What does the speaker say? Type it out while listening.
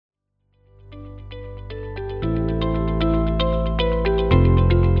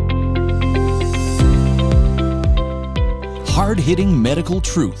hard-hitting medical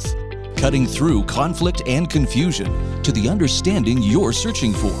truth, cutting through conflict and confusion to the understanding you're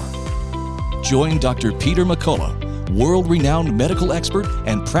searching for. Join Dr. Peter McCullough, world-renowned medical expert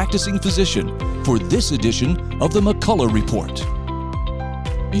and practicing physician, for this edition of the McCullough Report.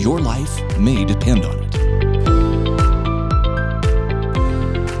 Your life may depend on it.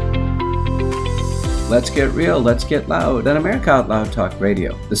 Let's get real, let's get loud on America Out Loud Talk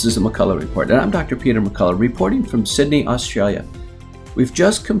Radio. This is the McCullough Report, and I'm Dr. Peter McCullough, reporting from Sydney, Australia. We've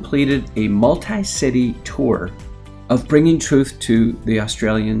just completed a multi-city tour of bringing truth to the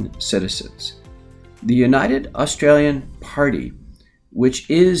Australian citizens. The United Australian Party, which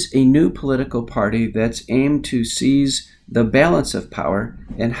is a new political party that's aimed to seize the balance of power,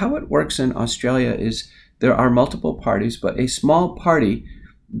 and how it works in Australia is there are multiple parties, but a small party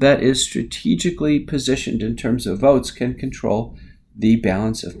that is strategically positioned in terms of votes can control the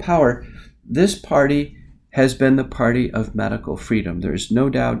balance of power. This party has been the party of medical freedom. There's no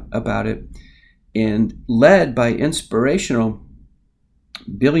doubt about it. And led by inspirational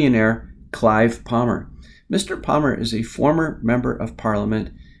billionaire Clive Palmer. Mr. Palmer is a former member of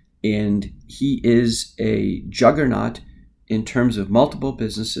Parliament, and he is a juggernaut in terms of multiple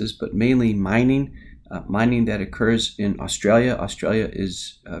businesses, but mainly mining that occurs in Australia. Australia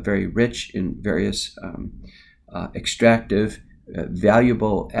is very rich in various extractive,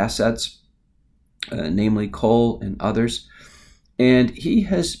 valuable assets, namely coal and others. And he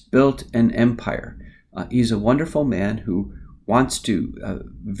has built an empire. He's a wonderful man who wants to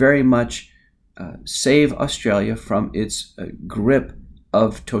very much save Australia from its grip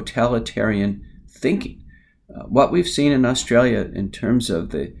of totalitarian thinking. What we've seen in Australia in terms of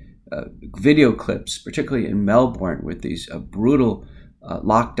the video clips, particularly in Melbourne, with these brutal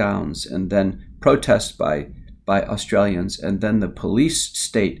lockdowns and then protests by Australians, and then the police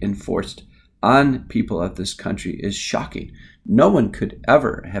state enforced on people of this country, is shocking. No one could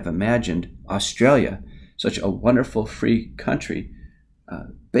ever have imagined Australia, such a wonderful free country,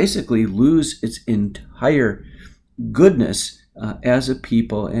 basically lose its entire goodness as a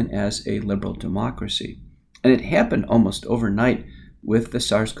people and as a liberal democracy. And it happened almost overnight with the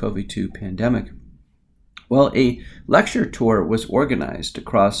SARS-CoV-2 pandemic. Well, a lecture tour was organized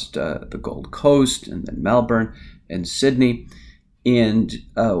across the Gold Coast and then Melbourne and Sydney. And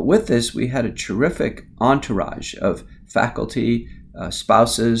with this, we had a terrific entourage of faculty,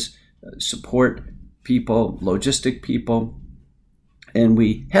 spouses, support people, logistic people. And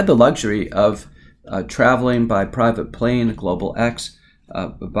we had the luxury of traveling by private plane, Global X,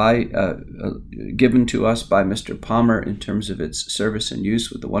 given to us by Mr. Palmer in terms of its service and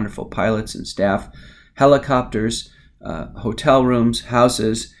use with the wonderful pilots and staff, helicopters, hotel rooms,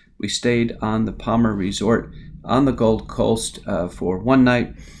 houses. We stayed on the Palmer Resort on the Gold Coast for one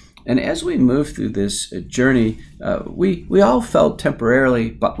night. And as we moved through this journey, we all felt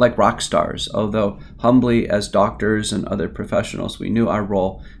temporarily like rock stars, although humbly as doctors and other professionals, we knew our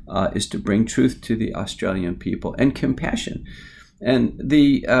role is to bring truth to the Australian people and compassion. And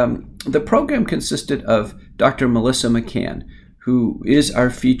the program consisted of Dr. Melissa McCann, who is our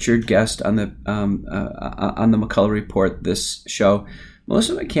featured guest on the McCullough Report, this show.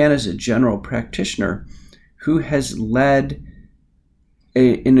 Melissa McCann is a general practitioner who has led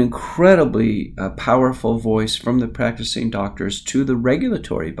an incredibly powerful voice from the practicing doctors to the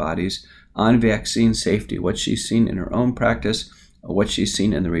regulatory bodies on vaccine safety, what she's seen in her own practice, what she's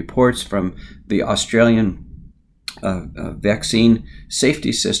seen in the reports from the Australian vaccine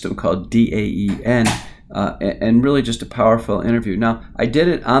safety system called DAEN, and really just a powerful interview. Now, I did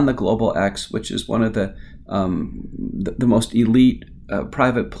it on the Global X, which is one of the most elite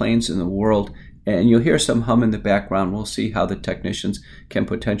private planes in the world, and you'll hear some hum in the background. We'll see how the technicians can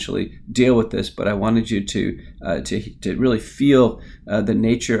potentially deal with this, but I wanted you to really feel the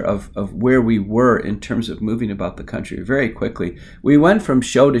nature of where we were in terms of moving about the country very quickly. We went from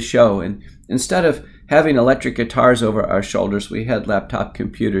show to show, and instead of having electric guitars over our shoulders, we had laptop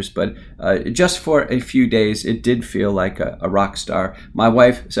computers, but just for a few days, it did feel like a rock star. My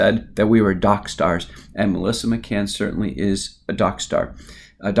wife said that we were doc stars, and Melissa McCann certainly is a doc star.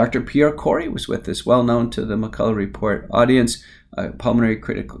 Dr. Pierre Corey was with us, well known to the McCullough Report audience, a pulmonary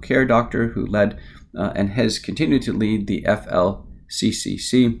critical care doctor who led and has continued to lead the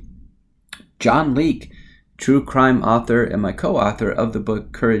FLCCC. John Leake, true crime author and my co-author of the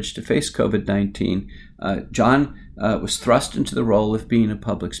book Courage to Face COVID-19. John was thrust into the role of being a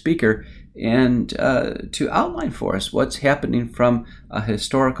public speaker and to outline for us what's happening from a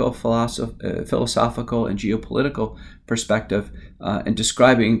historical, philosophical, and geopolitical perspective, and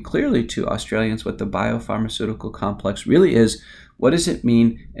describing clearly to Australians what the biopharmaceutical complex really is, what does it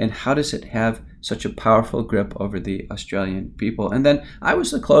mean, and how does it have such a powerful grip over the Australian people. And then I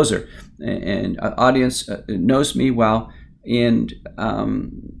was the closer, and audience knows me well, and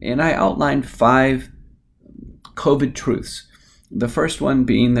I outlined 5 COVID truths. The first one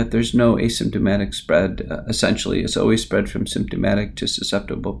being that there's no asymptomatic spread. Essentially, it's always spread from symptomatic to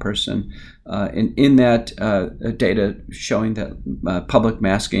susceptible person. And in that, data showing that public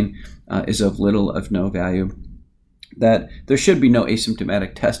masking is of little of no value. That there should be no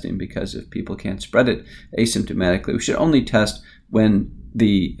asymptomatic testing, because if people can't spread it asymptomatically, we should only test when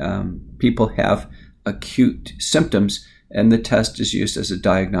the people have acute symptoms, and the test is used as a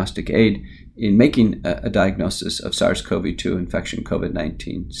diagnostic aid in making a diagnosis of SARS-CoV-2 infection,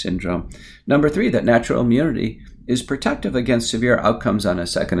 COVID-19 syndrome. Number 3, that natural immunity is protective against severe outcomes on a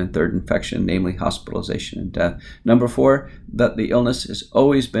second and third infection, namely hospitalization and death. Number 4, that the illness has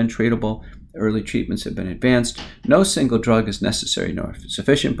always been treatable. Early treatments have been advanced. No single drug is necessary nor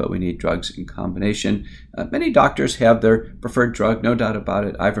sufficient, but we need drugs in combination. Many doctors have their preferred drug, no doubt about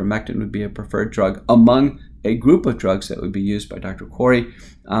it. Ivermectin would be a preferred drug among a group of drugs that would be used by Dr. Corey.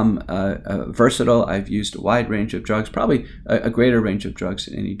 Versatile. I've used a wide range of drugs, probably a greater range of drugs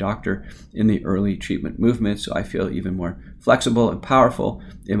than any doctor in the early treatment movement, so I feel even more flexible and powerful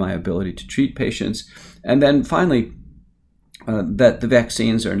in my ability to treat patients. And then finally, that the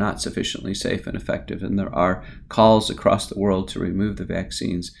vaccines are not sufficiently safe and effective, and there are calls across the world to remove the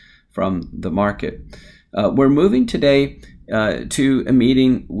vaccines from the market. We're moving today to a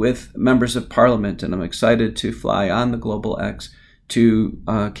meeting with members of Parliament, and I'm excited to fly on the Global X to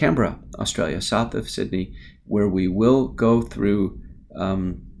Canberra, Australia, south of Sydney, where we will go through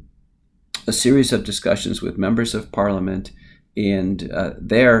a series of discussions with members of Parliament, and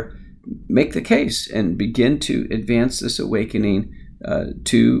there make the case and begin to advance this awakening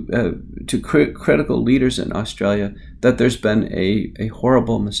to critical leaders in Australia that there's been a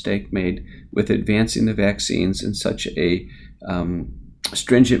horrible mistake made with advancing the vaccines in such a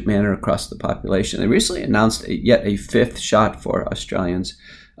stringent manner across the population. They recently announced yet a 5th shot for Australians.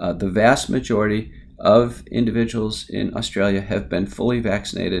 The vast majority of individuals in Australia have been fully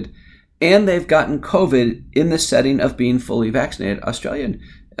vaccinated, and they've gotten COVID in the setting of being fully vaccinated.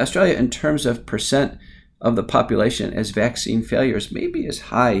 Australia, in terms of percent of the population as vaccine failures, may be as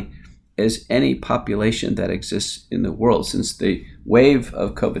high as any population that exists in the world since the wave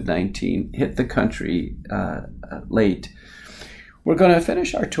of COVID-19 hit the country late. We're going to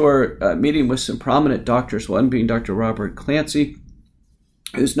finish our tour meeting with some prominent doctors, one being Dr. Robert Clancy,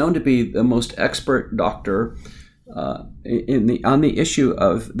 who's known to be the most expert doctor on the issue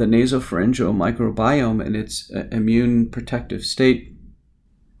of the nasopharyngeal microbiome and its immune protective state.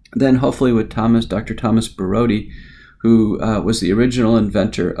 Then hopefully with Dr. Thomas Borody, who was the original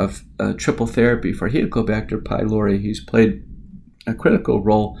inventor of triple therapy for Helicobacter pylori. He's played a critical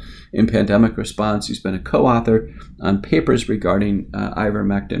role in pandemic response. He's been a co-author on papers regarding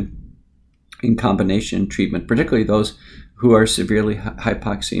ivermectin in combination treatment, particularly those who are severely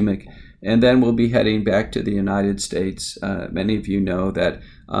hypoxemic. And then we'll be heading back to the United States. Many of you know that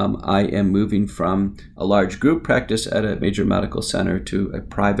I am moving from a large group practice at a major medical center to a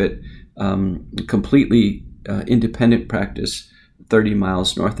private, completely independent practice 30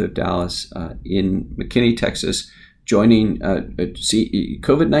 miles north of Dallas in McKinney, Texas, joining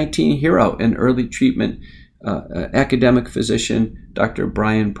COVID-19 hero and early treatment academic physician, Dr.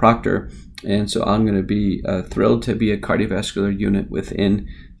 Brian Proctor. And so I'm going to be thrilled to be a cardiovascular unit within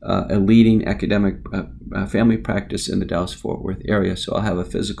a leading academic family practice in the Dallas-Fort Worth area, so I'll have a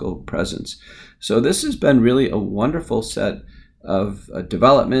physical presence. So this has been really a wonderful set of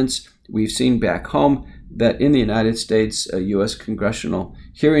developments. We've seen back home that in the United States, U.S. congressional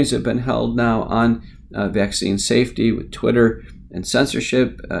hearings have been held now on vaccine safety with Twitter and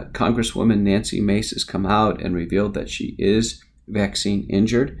censorship. Congresswoman Nancy Mace has come out and revealed that she is vaccine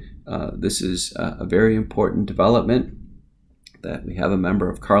injured. This is a very important development, that we have a member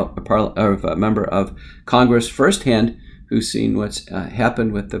of Congress firsthand who's seen what's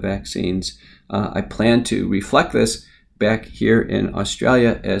happened with the vaccines. I plan to reflect this back here in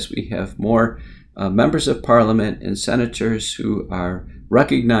Australia as we have more members of Parliament and senators who are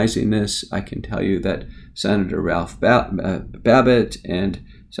recognizing this. I can tell you that Senator Ralph Babbitt and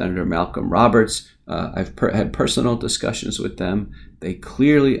Senator Malcolm Roberts, I've had personal discussions with them. They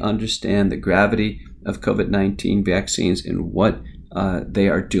clearly understand the gravity of COVID-19 vaccines and what they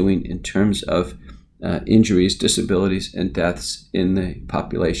are doing in terms of injuries, disabilities, and deaths in the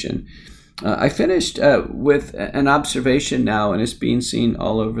population. I finished with an observation now, and it's being seen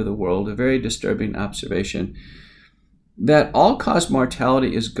all over the world, a very disturbing observation, that all-cause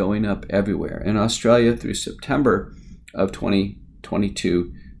mortality is going up everywhere. In Australia, through September of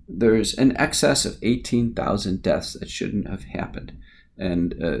 2022, there's an excess of 18,000 deaths that shouldn't have happened.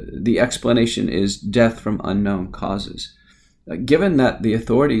 And the explanation is death from unknown causes. Given that the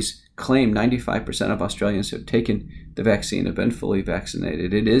authorities claim 95% of Australians who have taken the vaccine have been fully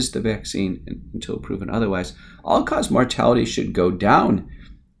vaccinated, it is the vaccine until proven otherwise. All-cause mortality should go down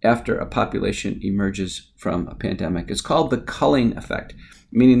after a population emerges from a pandemic. It's called the culling effect,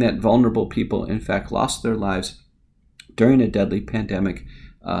 meaning that vulnerable people, in fact, lost their lives during a deadly pandemic.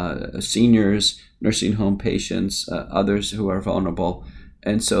 Seniors, nursing home patients, others who are vulnerable.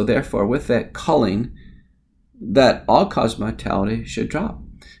 And so therefore, with that culling, that all-cause mortality should drop.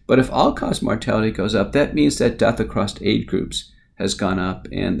 But if all-cause mortality goes up, that means that death across age groups has gone up,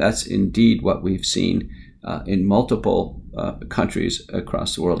 and that's indeed what we've seen in multiple countries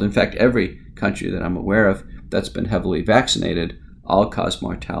across the world. In fact, every country that I'm aware of that's been heavily vaccinated, all-cause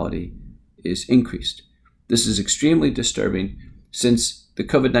mortality is increased. This is extremely disturbing, since the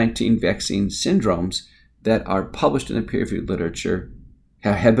COVID-19 vaccine syndromes that are published in the peer-reviewed literature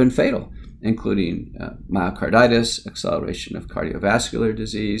have been fatal, including myocarditis, acceleration of cardiovascular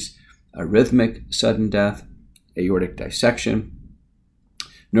disease, arrhythmic sudden death, aortic dissection,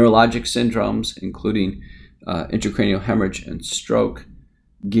 neurologic syndromes, including intracranial hemorrhage and stroke,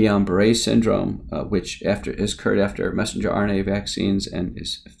 Guillain-Barré syndrome, which is occurred after messenger RNA vaccines and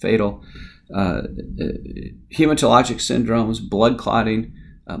is fatal, hematologic syndromes, blood clotting,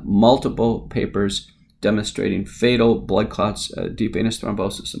 multiple papers demonstrating fatal blood clots, deep venous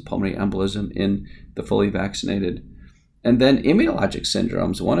thrombosis, and pulmonary embolism in the fully vaccinated. And then immunologic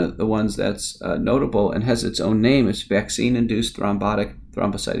syndromes. One of the ones that's notable and has its own name is vaccine-induced thrombotic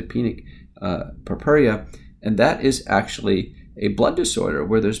thrombocytopenic purpura, and that is actually a blood disorder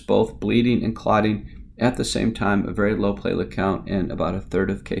where there's both bleeding and clotting at the same time, a very low platelet count, and about a third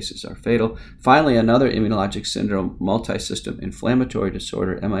of cases are fatal. Finally, another immunologic syndrome, multi-system inflammatory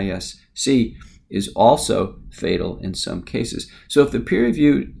disorder, MIS-C, is also fatal in some cases. So if the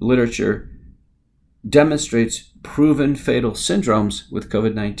peer-reviewed literature demonstrates proven fatal syndromes with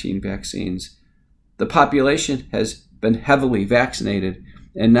COVID-19 vaccines, the population has been heavily vaccinated,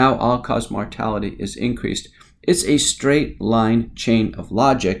 and now all-cause mortality is increased. It's a straight line chain of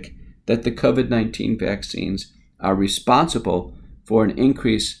logic that the COVID-19 vaccines are responsible for an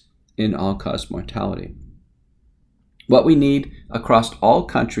increase in all-cause mortality. What we need across all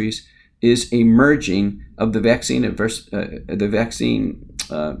countries is a merging of the vaccine adverse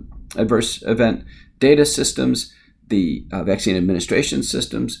event data systems, the vaccine administration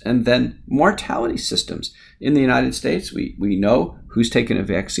systems, and then mortality systems. In the United States, we know who's taken a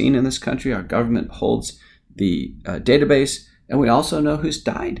vaccine in this country. Our government holds the database, and we also know who's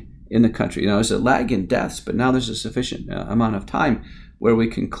died in the country. Now, there's a lag in deaths, but now there's a sufficient amount of time where we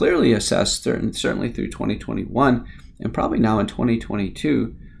can clearly assess, certainly through 2021 and probably now in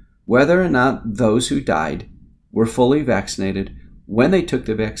 2022, whether or not those who died were fully vaccinated, when they took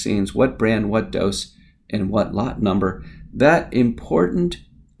the vaccines, what brand, what dose, and what lot number. That important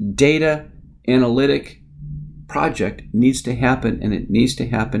data analytic project needs to happen, and it needs to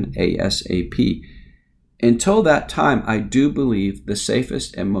happen ASAP. Until that time, I do believe the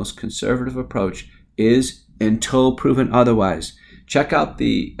safest and most conservative approach is until proven otherwise. Check out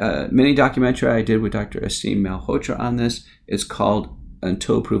the mini documentary I did with Dr. Asim Malhotra on this. It's called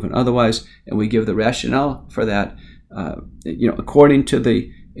Until Proven Otherwise, and we give the rationale for that, according to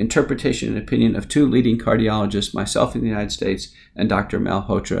the interpretation and opinion of two leading cardiologists, myself in the United States and Dr.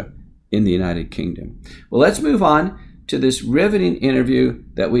 Malhotra in the United Kingdom. Well, let's move on to this riveting interview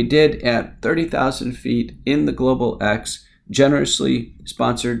that we did at 30,000 feet in the Global X, generously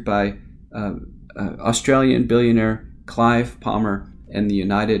sponsored by Australian billionaire Clive Palmer and the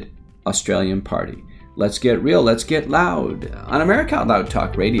United Australian Party. Let's get real, let's get loud on America Out Loud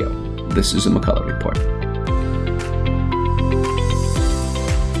Talk Radio. This is the McCullough Report.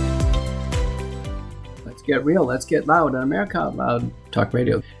 Let's get real, let's get loud on America Out Loud Talk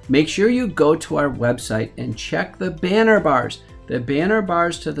Radio. Make sure you go to our website and check the banner bars. The banner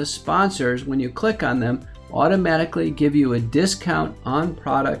bars to the sponsors, when you click on them, automatically give you a discount on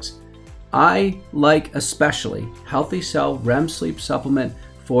products. I like especially Healthy Cell REM Sleep Supplement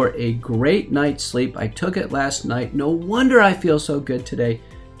for a great night's sleep. I took it last night. No wonder I feel so good today.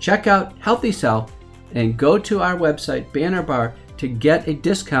 Check out Healthy Cell and go to our website, banner bar, to get a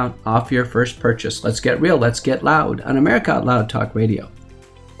discount off your first purchase. Let's get real, let's get loud on America Out Loud Talk Radio.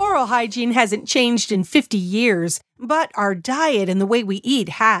 Oral hygiene hasn't changed in 50 years, but our diet and the way we eat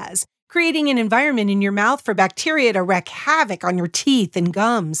has, creating an environment in your mouth for bacteria to wreak havoc on your teeth and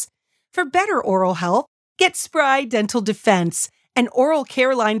gums. For better oral health, get Spry Dental Defense, an oral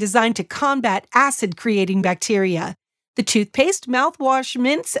care line designed to combat acid-creating bacteria. The toothpaste, mouthwash,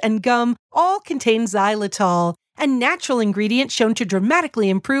 mints, and gum all contain xylitol, a natural ingredient shown to dramatically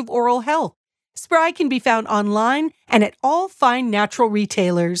improve oral health. Spry can be found online and at all fine natural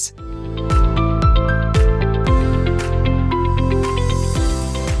retailers.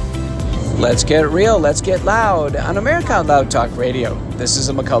 Let's get real, let's get loud on America Out Loud Talk Radio. This is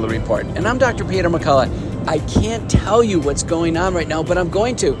a McCullough Report, and I'm Dr. Peter McCullough. I can't tell you what's going on right now, but I'm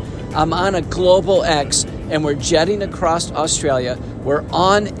going to. I'm on a Global X, and we're jetting across Australia. We're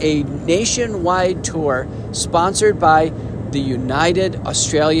on a nationwide tour sponsored by the United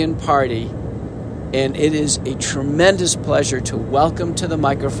Australian Party, and it is a tremendous pleasure to welcome to the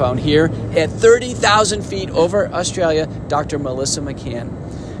microphone here at 30,000 feet over Australia, Dr. Melissa McCann.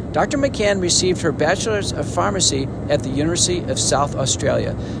 Dr. McCann received her Bachelor's of Pharmacy at the University of South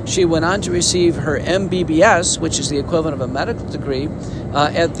Australia. She went on to receive her MBBS, which is the equivalent of a medical degree,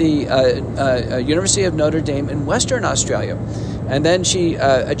 at the University of Notre Dame in Western Australia. And then she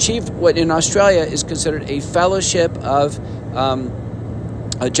achieved what in Australia is considered a fellowship of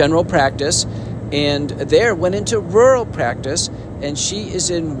a general practice, and there went into rural practice, and she is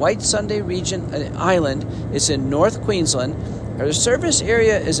in White Sunday Region Island. It's in North Queensland. Her service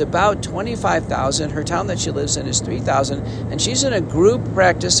area is about 25,000. Her town that she lives in is 3,000. And she's in a group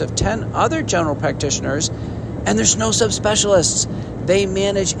practice of 10 other general practitioners. And there's no subspecialists. They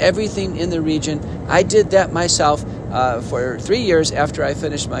manage everything in the region. I did that myself for 3 years after I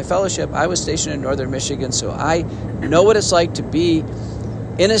finished my fellowship. I was stationed in northern Michigan, so I know what it's like to be,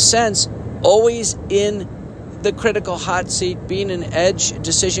 in a sense, always in the critical hot seat, being an edge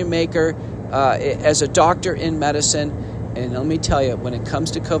decision maker as a doctor in medicine. And let me tell you, when it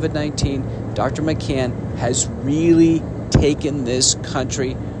comes to COVID-19, Dr. McCann has really taken this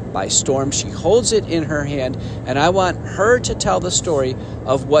country by storm. She holds it in her hand, and I want her to tell the story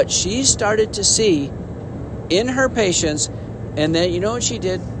of what she started to see in her patients. And then, you know what she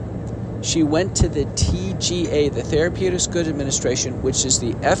did? She went to the TGA, the Therapeutic Goods Administration, which is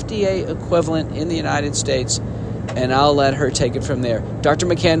the FDA equivalent in the United States, and I'll let her take it from there. Dr.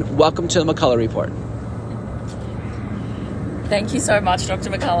 McCann, welcome to the McCullough Report. Thank you so much, Dr.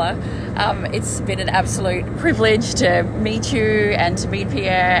 McCullough. It's been an absolute privilege to meet you and to meet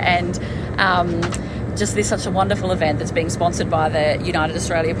Pierre, and just this such a wonderful event that's being sponsored by the United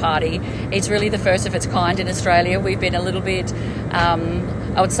Australia Party. It's really the first of its kind in Australia. We've been a little bit,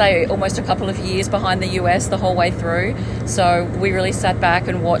 I would say almost a couple of years behind the US the whole way through. So we really sat back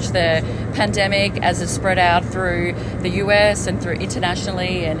and watched the pandemic as it spread out through the US and through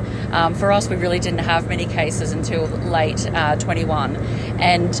internationally. And for us, we really didn't have many cases until late 21.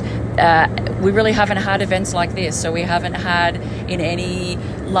 And we really haven't had events like this. So we haven't had in any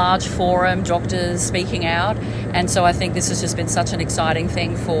large forum doctors speaking out. And so I think this has just been such an exciting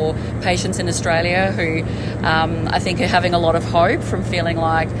thing for patients in Australia who I think are having a lot of hope from feeling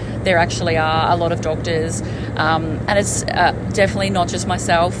like there actually are a lot of doctors. And it's definitely not just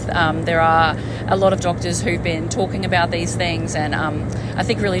myself. There are a lot of doctors who've been talking about these things, and I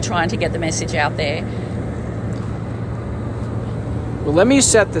think really trying to get the message out there. Well, let me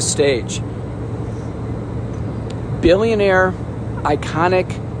set the stage. Billionaire,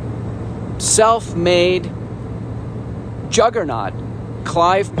 iconic, self-made juggernaut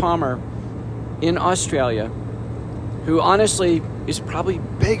Clive Palmer in Australia, who honestly is probably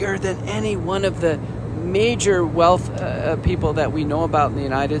bigger than any one of the major wealth people that we know about in the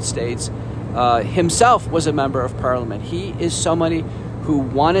United States, himself was a member of Parliament. He is somebody who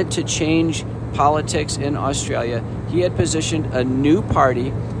wanted to change politics in Australia. He had positioned a new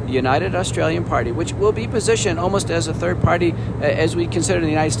party, the United Australian Party, which will be positioned almost as a third party as we consider in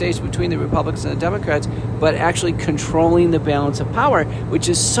the United States between the Republicans and the Democrats, but actually controlling the balance of power, which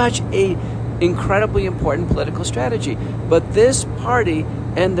is such a incredibly important political strategy. But this party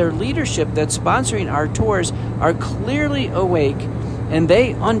and their leadership that's sponsoring our tours are clearly awake, and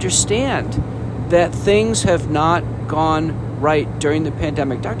they understand that things have not gone right during the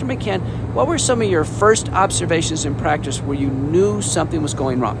pandemic. Dr. McCann, what were some of your first observations in practice where you knew something was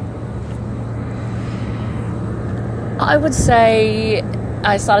going wrong? I would say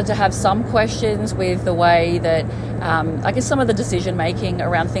I started to have some questions with the way that I guess some of the decision making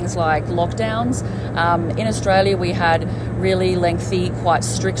around things like lockdowns. In Australia, we had really lengthy, quite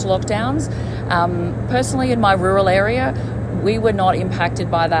strict lockdowns. Personally, in my rural area, we were not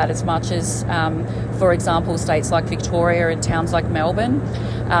impacted by that as much as, for example, states like Victoria and towns like Melbourne.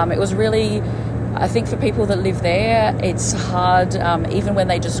 It was really, I think for people that live there, it's hard, even when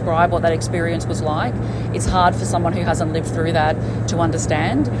they describe what that experience was like, it's hard for someone who hasn't lived through that to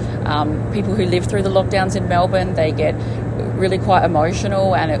understand. People who live through the lockdowns in Melbourne, they get really quite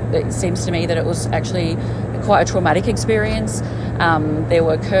emotional, and it seems to me that it was actually quite a traumatic experience. There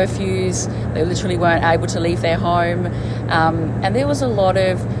were curfews, they literally weren't able to leave their home, and there was a lot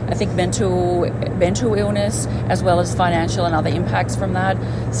of, I think, mental illness as well as financial and other impacts from that.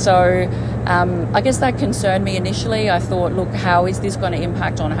 So I guess that concerned me initially. I thought, look, how is this going to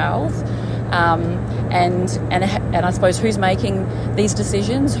impact on health? And I suppose who's making these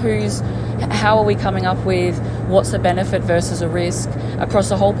decisions? How are we coming up with what's a benefit versus a risk across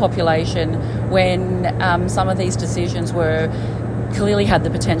the whole population when some of these decisions clearly had the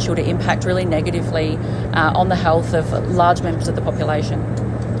potential to impact really negatively on the health of large members of the population?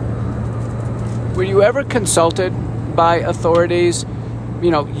 Were you ever consulted by authorities?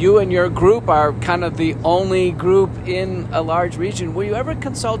 You and your group are kind of the only group in a large region. Were you ever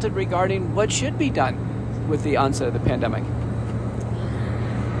consulted regarding what should be done with the onset of the pandemic?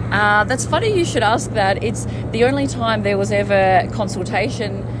 That's funny you should ask that. It's the only time there was ever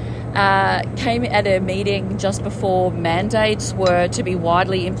consultation came at a meeting just before mandates were to be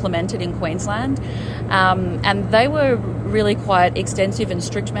widely implemented in Queensland. And they were really quite extensive and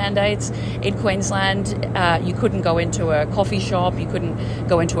strict mandates. In Queensland, you couldn't go into a coffee shop, you couldn't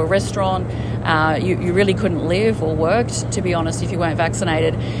go into a restaurant, you really couldn't live or work, to be honest, if you weren't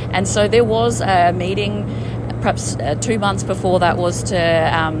vaccinated. And so there was a meeting perhaps 2 months before that was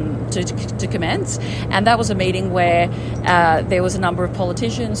to commence, and that was a meeting where there was a number of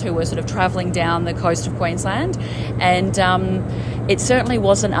politicians who were sort of travelling down the coast of Queensland, and it certainly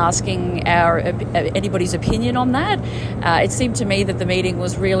wasn't asking anybody's opinion on that. It seemed to me that the meeting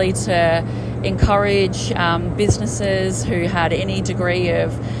was really to encourage businesses who had any degree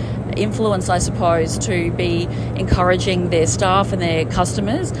of influence, I suppose, to be encouraging their staff and their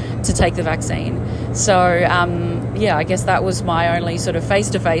customers to take the vaccine. So, I guess that was my only sort of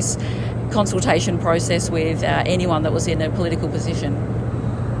face-to-face consultation process with anyone that was in a political position.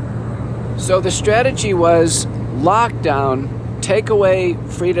 So the strategy was lockdown, take away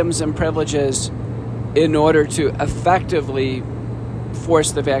freedoms and privileges in order to effectively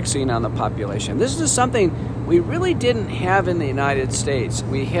force the vaccine on the population. This is something we really didn't have in the United States.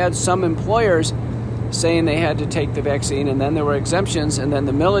 We had some employers saying they had to take the vaccine, and then there were exemptions, and then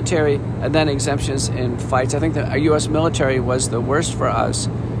the military, and then exemptions in fights. I think the U.S. military was the worst for us.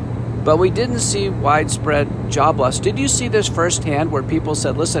 But we didn't see widespread job loss. Did you see this firsthand where people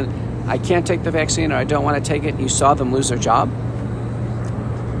said, listen, I can't take the vaccine or I don't want to take it, and you saw them lose their job?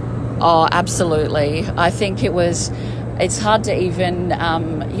 Oh, absolutely. I think it's hard to even,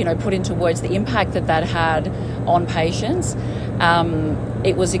 put into words the impact that had on patients.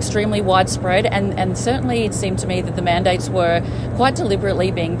 It was extremely widespread, and certainly it seemed to me that the mandates were quite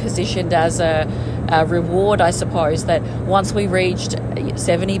deliberately being positioned as a reward, I suppose, that once we reached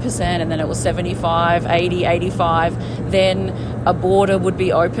 70% and then it was 75, 80, 85, then a border would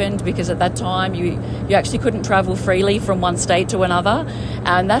be opened, because at that time you actually couldn't travel freely from one state to another,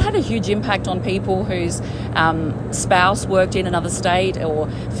 and that had a huge impact on people whose spouse worked in another state, or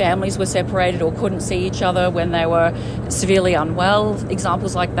families were separated or couldn't see each other when they were severely unwell,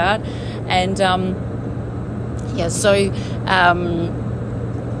 examples like that. And so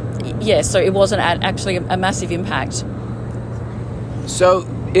it wasn't actually a massive impact. So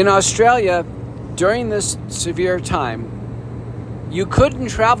in Australia, during this severe time, you couldn't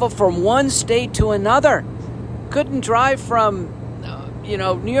travel from one state to another. Couldn't drive from,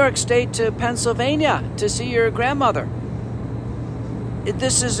 New York State to Pennsylvania to see your grandmother.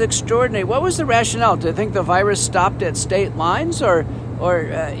 This is extraordinary. What was the rationale? Do you think the virus stopped at state lines, or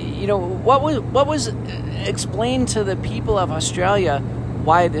what was explained to the people of Australia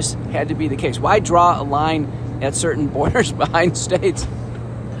why this had to be the case? Why draw a line at certain borders behind states?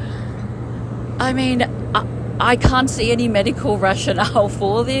 I mean, I can't see any medical rationale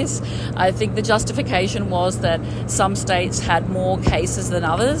for this. I think the justification was that some states had more cases than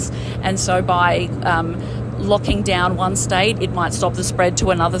others, and so by locking down one state, it might stop the spread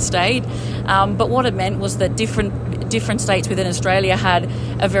to another state. But what it meant was that different states within Australia had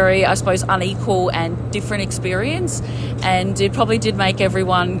a very, I suppose, unequal and different experience, and it probably did make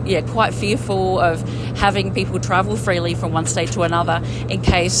everyone quite fearful of having people travel freely from one state to another in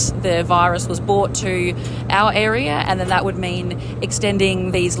case the virus was brought to our area, and then that would mean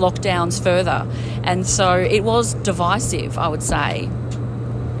extending these lockdowns further. And so it was divisive, I would say.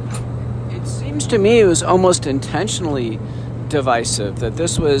 It seems to me it was almost intentionally divisive, that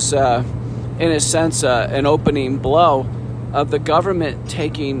this was in a sense, an opening blow of the government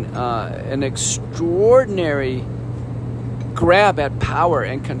taking an extraordinary grab at power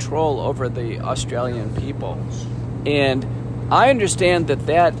and control over the Australian people. And I understand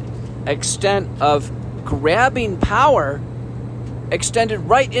that extent of grabbing power extended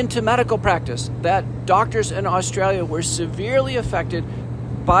right into medical practice, that doctors in Australia were severely affected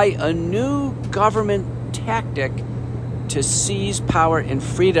by a new government tactic to seize power and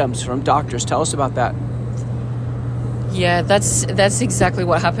freedoms from doctors. Tell us about that. Yeah, that's exactly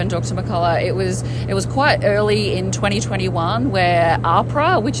what happened, Dr. McCullough. It was quite early in 2021 where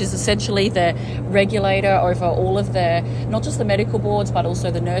AHPRA, which is essentially the regulator over all of the, not just the medical boards, but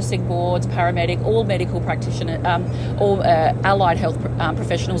also the nursing boards, paramedic, all medical practitioners, all allied health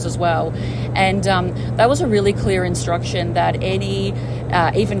professionals as well. And that was a really clear instruction that any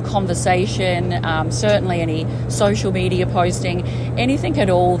even conversation, certainly any social media posting, anything at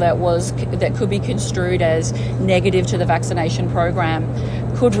all that could be construed as negative to the vaccination program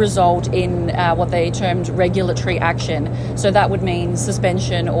could result in what they termed regulatory action. So that would mean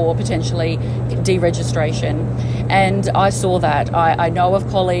suspension or potentially deregistration. And I saw that. I know of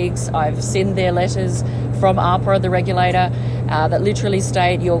colleagues, I've seen their letters from AHPRA, the regulator, that literally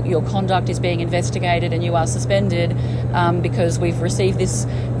state your conduct is being investigated and you are suspended because we've received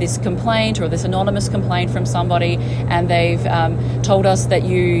this complaint or this anonymous complaint from somebody, and they've told us that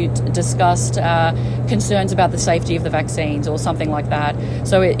you discussed concerns about the safety of the vaccines or something like that.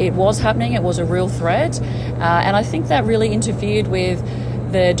 So it was happening. It was a real threat. And I think that really interfered with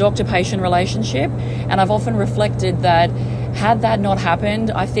the doctor-patient relationship. And I've often reflected that had that not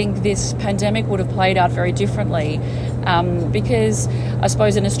happened, I think this pandemic would have played out very differently. Because I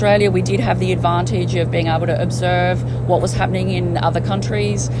suppose in Australia we did have the advantage of being able to observe what was happening in other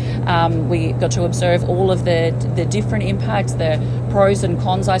countries. We got to observe all of the different impacts, the pros and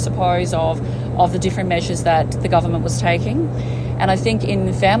cons, I suppose, of the different measures that the government was taking. And I think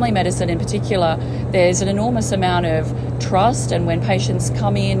in family medicine in particular, there's an enormous amount of trust, and when patients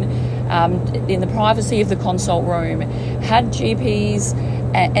come in the privacy of the consult room, had GPs,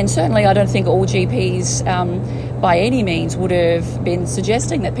 and certainly I don't think all GPs by any means would have been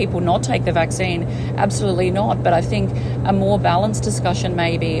suggesting that people not take the vaccine. Absolutely not. But I think a more balanced discussion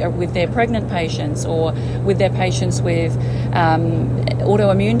maybe with their pregnant patients or with their patients with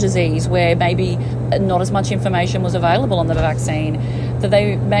autoimmune disease, where maybe not as much information was available on the vaccine, that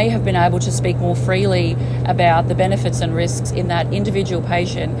they may have been able to speak more freely about the benefits and risks in that individual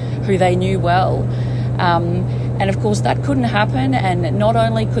patient who they knew well. And of course that couldn't happen, and not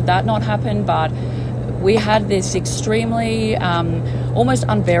only could that not happen, but we had this extremely almost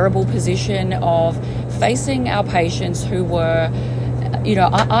unbearable position of facing our patients who were,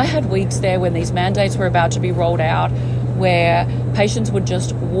 I had weeks there when these mandates were about to be rolled out where patients would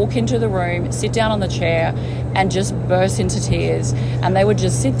just walk into the room, sit down on the chair and just burst into tears, and they would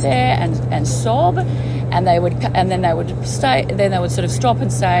just sit there and sob, and then they would sort of stop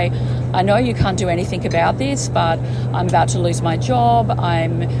and say, I know you can't do anything about this, but I'm about to lose my job.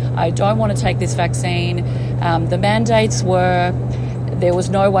 I don't want to take this vaccine. The mandates there was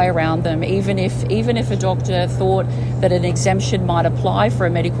no way around them. Even if a doctor thought that an exemption might apply for a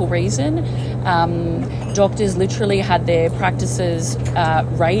medical reason, doctors literally had their practices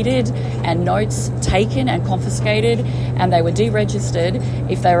raided and notes taken and confiscated, and they were deregistered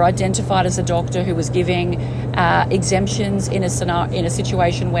if they were identified as a doctor who was giving exemptions in a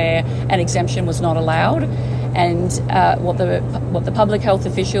situation where an exemption was not allowed. And what the public health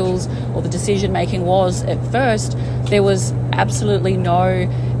officials or the decision making was at first, there was absolutely no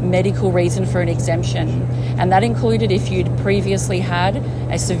medical reason for an exemption, and that included if you'd previously had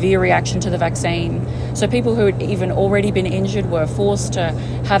a severe reaction to the vaccine. So people who had even already been injured were forced to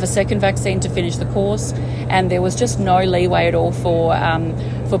have a second vaccine to finish the course, and there was just no leeway at all for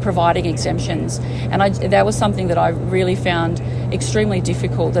providing exemptions. And that was something that I really found extremely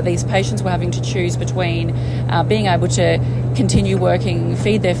difficult, that these patients were having to choose between being able to continue working,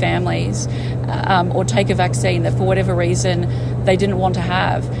 feed their families, or take a vaccine that for whatever reason they didn't want to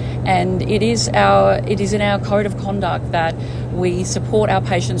have. And it is in our code of conduct that we support our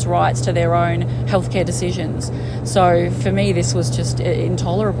patients' rights to their own healthcare decisions. So for me, this was just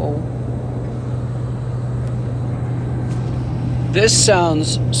intolerable. This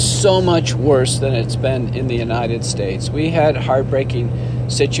sounds so much worse than it's been in the United States. We had heartbreaking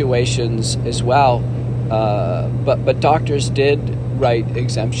situations as well, but doctors did write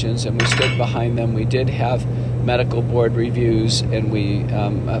exemptions, and we stood behind them. We did have medical board reviews, and we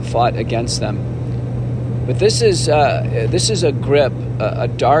fought against them. But this is a grip, a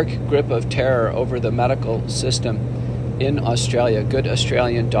dark grip of terror over the medical system in Australia. Good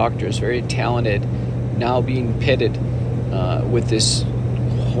Australian doctors, very talented, now being pitted with this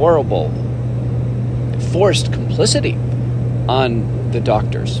horrible forced complicity on the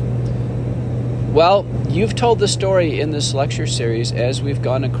doctors. Well, you've told the story in this lecture series as we've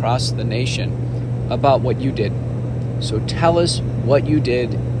gone across the nation about what you did. So tell us what you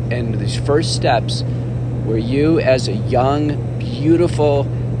did and these first steps where you, as a young, beautiful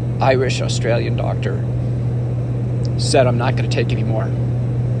Irish Australian doctor, said, I'm not going to take any more.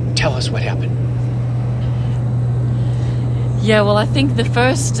 Tell us what happened. Yeah, well, I think the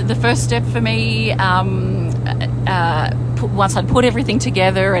first step for me, once I'd put everything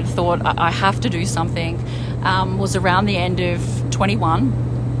together and thought I have to do something, was around the end of 21.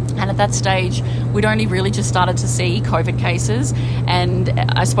 And at that stage, we'd only really just started to see COVID cases, and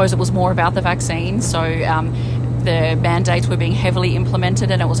I suppose it was more about the vaccine. So the mandates were being heavily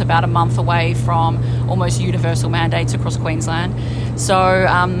implemented, and it was about a month away from almost universal mandates across Queensland. So,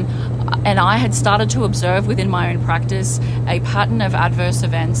 and I had started to observe within my own practice a pattern of adverse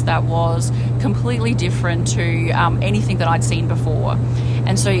events that was completely different to anything that I'd seen before.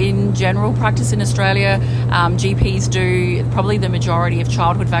 And so in general practice in Australia, GPs do probably the majority of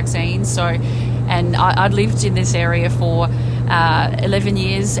childhood vaccines. So, and I'd lived in this area for 11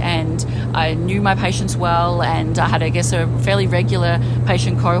 years, and I knew my patients well, and I had, I guess, a fairly regular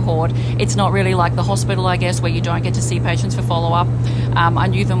patient cohort. It's not really like the hospital, I guess, where you don't get to see patients for follow-up. I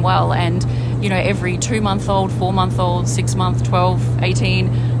knew them well, and, you know, every 2-month-old, 4-month-old, 6-month, 12, 18,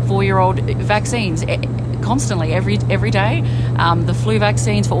 4-year-old vaccines, constantly, every day. The flu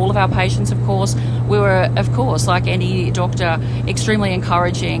vaccines for all of our patients, of course. We were, of course, like any doctor, extremely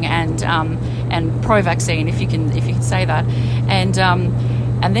encouraging and pro-vaccine, if you can say that.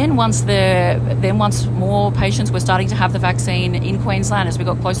 And then once more patients were starting to have the vaccine in Queensland as we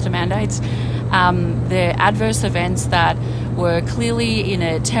got close to mandates, the adverse events that were clearly in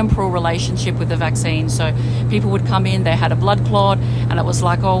a temporal relationship with the vaccine. So people would come in, they had a blood clot, and it was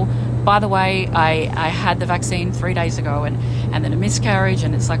like, oh, by the way, I had the vaccine 3 days ago, and then a miscarriage,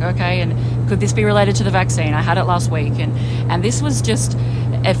 and it's like, okay, and could this be related to the vaccine? I had it last week, and this was just,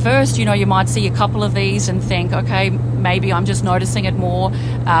 at first, you know, you might see a couple of these and think, okay, maybe I'm just noticing it more,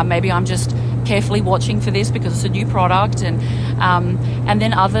 maybe I'm just carefully watching for this because it's a new product, and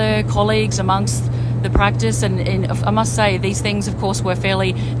then other colleagues amongst the practice, and I must say these things, of course, were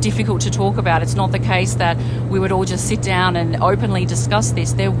fairly difficult to talk about. It's not the case that we would all just sit down and openly discuss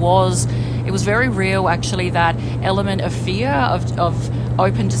this. It was very real, actually, that element of fear of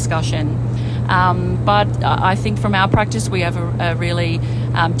open discussion. But I think from our practice we have a really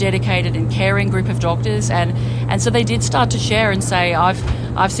dedicated and caring group of doctors, and so they did start to share and say,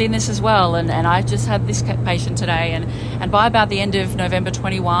 I've seen this as well, and I just had this patient today, and by about the end of November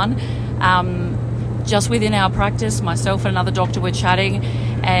 21, just within our practice, myself and another doctor were chatting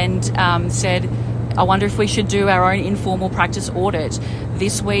and said, I wonder if we should do our own informal practice audit.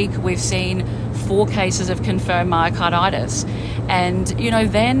 This week we've seen 4 cases of confirmed myocarditis. And, you know,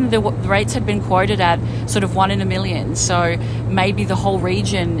 then the rates had been quoted at sort of 1 in a million. So maybe the whole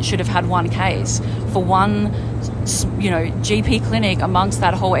region should have had 1 case. For one, you know, GP clinic amongst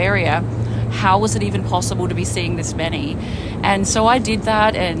that whole area, how was it even possible to be seeing this many? And so I did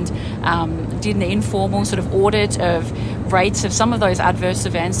that and did an informal sort of audit of rates of some of those adverse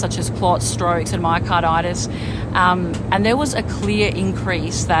events, such as clots, strokes, and myocarditis. And there was a clear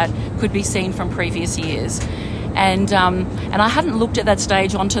increase that could be seen from previous years. And I hadn't looked at that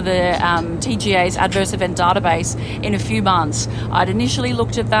stage onto the TGA's adverse event database in a few months. I'd initially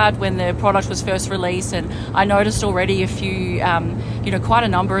looked at that when the product was first released, and I noticed already a few, quite a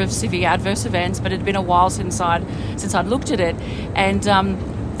number of severe adverse events, but it had been a while since I'd looked at it. And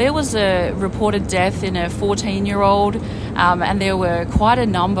there was a reported death in a 14-year-old, and there were quite a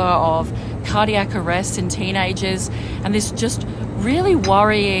number of cardiac arrests in teenagers, and this just really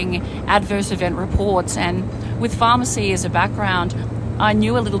worrying adverse event reports. And with pharmacy as a background, I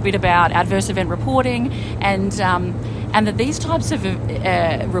knew a little bit about adverse event reporting, and that these types of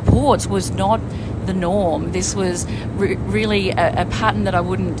reports was not the norm. This was really a pattern that I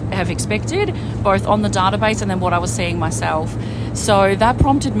wouldn't have expected, both on the database and then what I was seeing myself. So that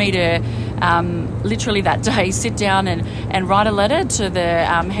prompted me to literally that day sit down and write a letter to the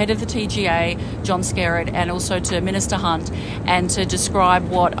head of the TGA, John Skerritt, and also to Minister Hunt, and to describe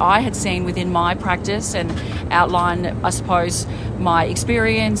what I had seen within my practice and outline, I suppose, my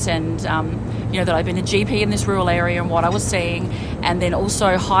experience and that I've been a GP in this rural area and what I was seeing, and then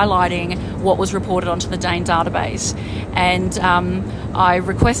also highlighting what was reported onto the DANE database. And I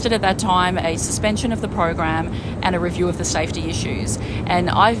requested at that time a suspension of the program and a review of the safety issues. And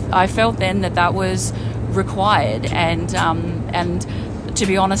I felt then that was required. And to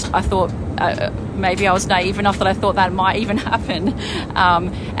be honest, I thought maybe I was naive enough that I thought that might even happen.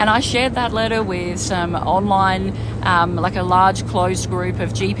 And I shared that letter with some online, like a large closed group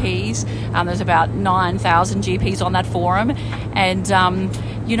of GPs. There's about 9,000 GPs on that forum. And,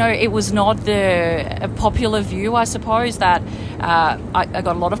 it was not the popular view, I suppose, that I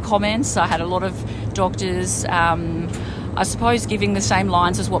got a lot of comments. I had a lot of doctors, I suppose, giving the same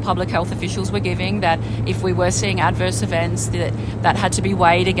lines as what public health officials were giving, that if we were seeing adverse events, that had to be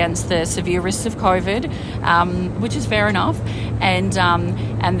weighed against the severe risks of COVID, which is fair enough, and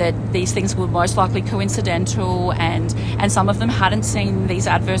that these things were most likely coincidental, and some of them hadn't seen these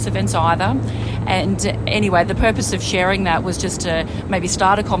adverse events either. And anyway, the purpose of sharing that was just to maybe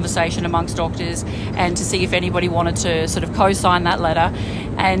start a conversation amongst doctors and to see if anybody wanted to sort of co-sign that letter.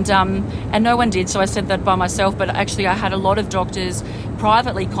 And no one did, so I sent that by myself. But actually I had a lot of doctors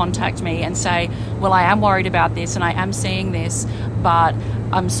privately contact me and say, well, I am worried about this and I am seeing this, but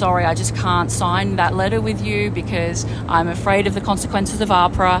I'm sorry, I just can't sign that letter with you because I'm afraid of the consequences of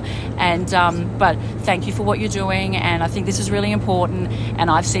AHPRA, but thank you for what you're doing, and I think this is really important, and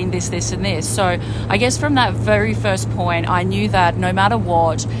I've seen this, this, and this. So I guess from that very first point, I knew that no matter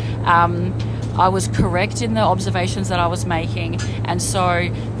what, I was correct in the observations that I was making, and so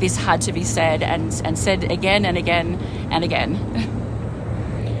this had to be said, and said again and again and again.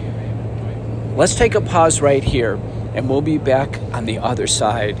 Let's take a pause right here, and we'll be back on the other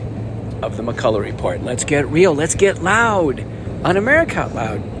side of the McCullough Report. Let's get real, let's get loud on America Out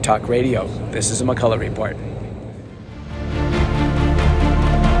Loud Talk Radio. This is the McCullough Report.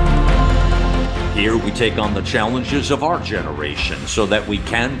 Here we take on the challenges of our generation so that we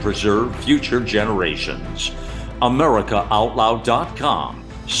can preserve future generations. AmericaOutloud.com.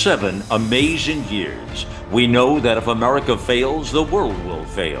 7 amazing years. We know that if America fails, the world will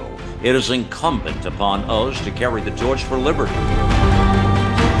fail. It is incumbent upon us to carry the torch for liberty.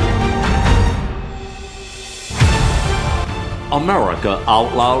 America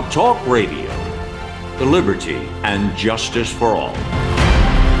Out Loud Talk Radio. Liberty and justice for all.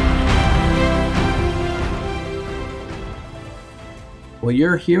 Well,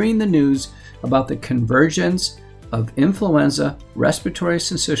 you're hearing the news about the convergence of influenza, respiratory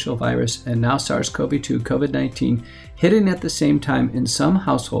syncytial virus, and now SARS-CoV-2, COVID-19, hitting at the same time in some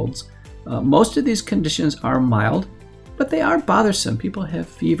households. Most of these conditions are mild, but they are bothersome. People have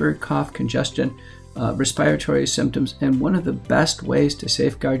fever, cough, congestion, respiratory symptoms, and one of the best ways to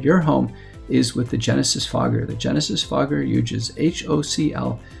safeguard your home is with the Genesis Fogger. The Genesis Fogger uses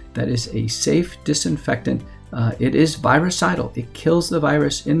HOCl. That is a safe disinfectant. It is virucidal. It kills the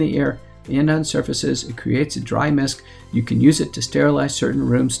virus in the air and on surfaces. It creates a dry mist. You can use it to sterilize certain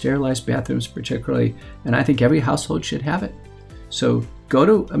rooms, sterilize bathrooms particularly, and I think every household should have it. So go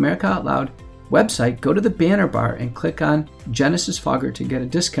to America Out Loud website, go to the banner bar and click on Genesis Fogger to get a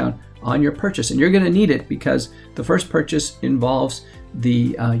discount on your purchase. And you're going to need it because the first purchase involves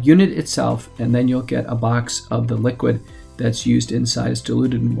the unit itself, and then you'll get a box of the liquid that's used inside. It's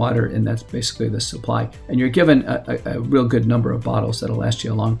diluted in water, and that's basically the supply. And you're given a real good number of bottles that'll last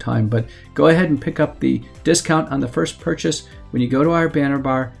you a long time. But go ahead and pick up the discount on the first purchase when you go to our banner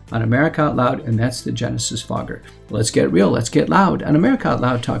bar on America Out Loud, and that's the Genesis Fogger. Let's get real, let's get loud on America Out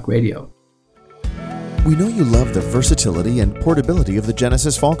Loud Talk Radio. We know you love the versatility and portability of the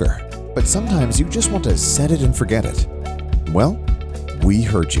Genesis Fogger, but sometimes you just want to set it and forget it. Well, we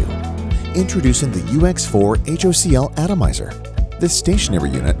heard you. Introducing the UX4 HOCl Atomizer. This stationary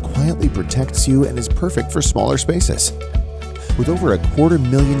unit quietly protects you and is perfect for smaller spaces. With over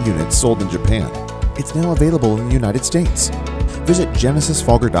 250,000 units sold in Japan, it's now available in the United States. Visit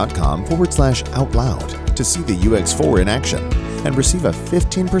genesisfogger.com/outloud to see the UX4 in action and receive a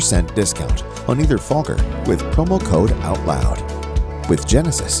 15% discount on either Fogger with promo code OUTLOUD. With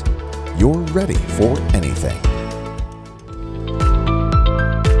Genesis, you're ready for anything.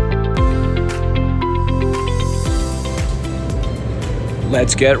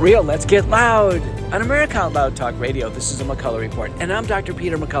 Let's get real, let's get loud on America Out Loud Talk Radio. This is the McCullough Report, and I'm Dr.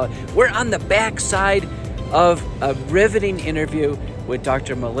 Peter McCullough. We're on the backside of a riveting interview with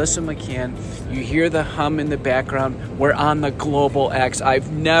Dr. Melissa McCann. You hear the hum in the background. We're on the Global X.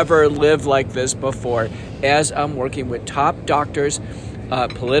 I've never lived like this before, as I'm working with top doctors,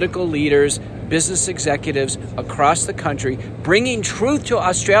 political leaders, business executives across the country, bringing truth to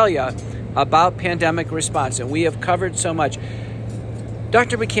Australia about pandemic response, and we have covered so much.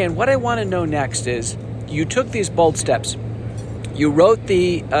 Dr. McCann, what I want to know next is, you took these bold steps. You wrote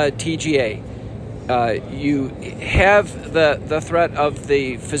the TGA. You have the threat of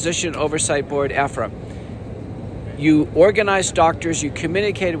the Physician Oversight Board, AHPRA. You organized doctors. You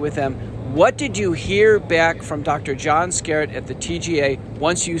communicated with them. What did you hear back from Dr. John Skerritt at the TGA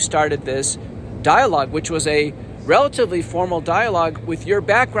once you started this dialogue, which was a relatively formal dialogue with your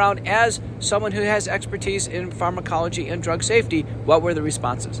background as someone who has expertise in pharmacology and drug safety? What were the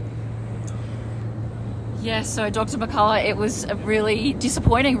responses? Yes, so Dr. McCullough, it was a really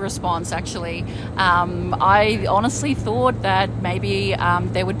disappointing response, actually. I honestly thought that maybe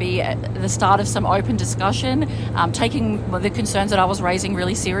there would be the start of some open discussion, taking the concerns that I was raising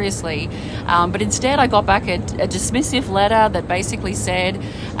really seriously. But instead, I got back a dismissive letter that basically said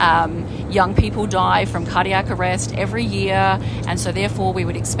young people die from cardiac arrest every year, and so therefore we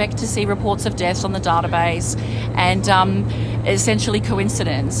would expect to see reports of deaths on the database, and essentially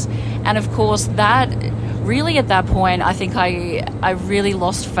coincidence. And of course, that really at that point, I think I really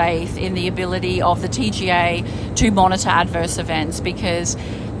lost faith in the ability of the TGA to monitor adverse events, because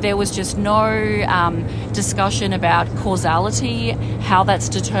there was just no discussion about causality, how that's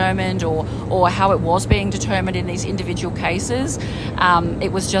determined, or how it was being determined in these individual cases.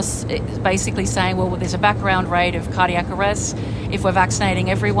 It was just basically saying, well, there's a background rate of cardiac arrests. If we're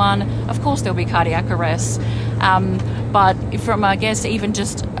vaccinating everyone, of course there'll be cardiac arrests. But from, I guess, even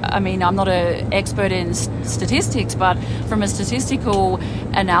just, I mean, I'm not an expert in statistics, but from a statistical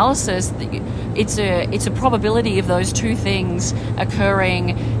analysis, it's a probability of those two things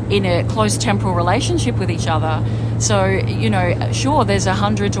occurring in a close temporal relationship with each other. So, you know, sure, there's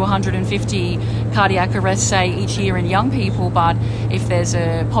 100 to 150 cardiac arrests, say, each year in young people, but if there's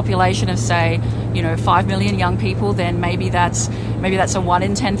a population of, say, 5 million young people, then maybe that's a 1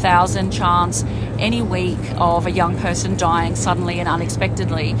 in 10,000 chance any week of a young person dying suddenly and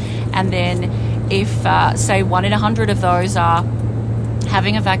unexpectedly. And then if, say, 1 in 100 of those are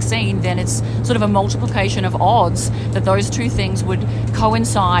having a vaccine, then it's sort of a multiplication of odds that those two things would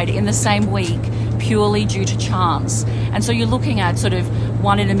coincide in the same week purely due to chance. And so you're looking at sort of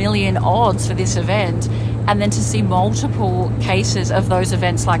 1 in a million odds for this event, and then to see multiple cases of those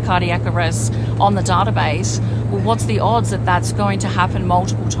events like cardiac arrests on the database, well, what's the odds that that's going to happen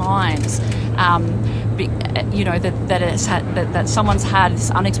multiple times? That someone's had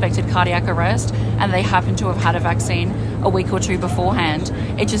this unexpected cardiac arrest and they happen to have had a vaccine a week or two beforehand.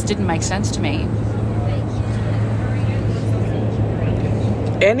 It just didn't make sense to me.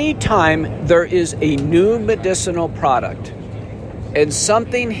 Anytime there is a new medicinal product and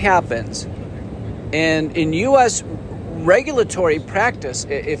something happens, and in U.S. regulatory practice,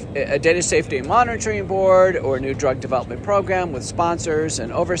 if a data safety and monitoring board or a new drug development program with sponsors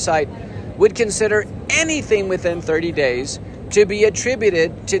and oversight would consider anything within 30 days to be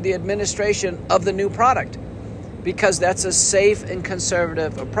attributed to the administration of the new product, because that's a safe and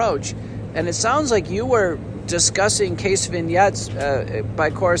conservative approach. And it sounds like you were discussing case vignettes by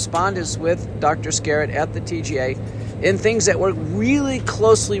correspondence with Dr. Skerritt at the TGA in things that were really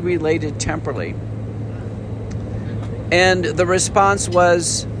closely related temporally. And the response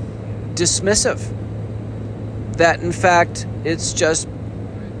was dismissive. That, in fact, it's just,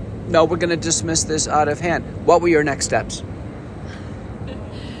 no, we're going to dismiss this out of hand. What were your next steps?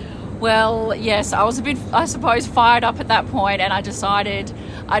 Well, yes, I was a bit, I suppose, fired up at that point, and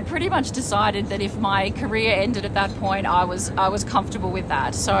I'd pretty much decided that if my career ended at that point, I was comfortable with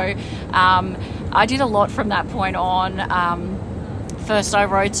that. So I did a lot from that point on. First, I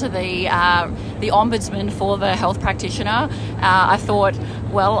wrote to the ombudsman for the health practitioner. I thought,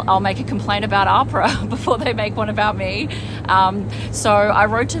 well, I'll make a complaint about AHPRA before they make one about me. So I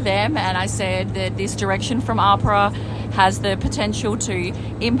wrote to them and I said that this direction from AHPRA has the potential to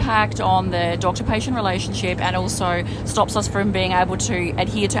impact on the doctor-patient relationship and also stops us from being able to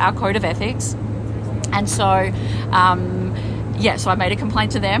adhere to our code of ethics. And so so I made a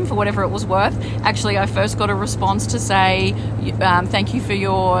complaint to them for whatever it was worth. Actually, I first got a response to say, thank you for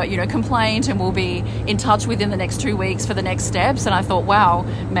your complaint, and we'll be in touch within the next 2 weeks for the next steps. And I thought, wow,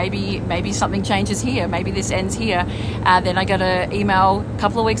 maybe something changes here. Maybe this ends here. Then I got an email a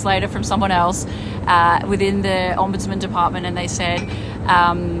couple of weeks later from someone else within the Ombudsman department, and they said,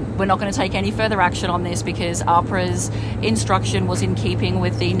 we're not going to take any further action on this because AHPRA's instruction was in keeping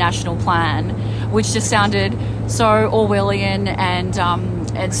with the national plan, which just sounded so Orwellian, and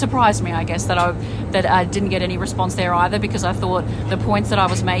it surprised me, I guess, that I didn't get any response there either, because I thought the points that I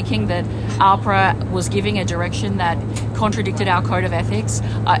was making, that AHPRA was giving a direction that contradicted our code of ethics,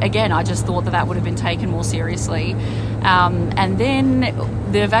 again, I just thought that would have been taken more seriously. And then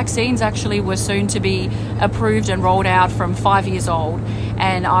the vaccines actually were soon to be approved and rolled out from 5 years old.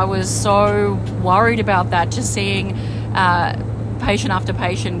 And I was so worried about that, just seeing patient after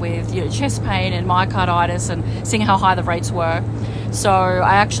patient with chest pain and myocarditis and seeing how high the rates were. So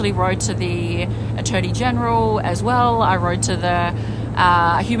I actually wrote to the Attorney General as well. I wrote to the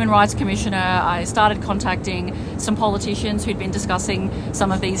a human rights commissioner. I started contacting some politicians who'd been discussing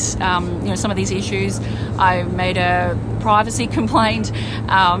some of these, some of these issues. I made a privacy complaint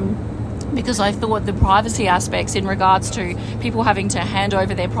because I thought the privacy aspects in regards to people having to hand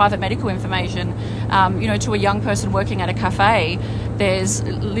over their private medical information, to a young person working at a cafe. There's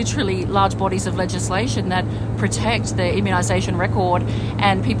literally large bodies of legislation that protect the immunisation record,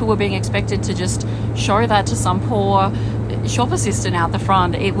 and people were being expected to just show that to some poor shop assistant out the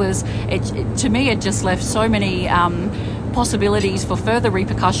front. To me, it just left so many possibilities for further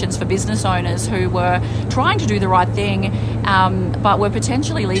repercussions for business owners who were trying to do the right thing, but were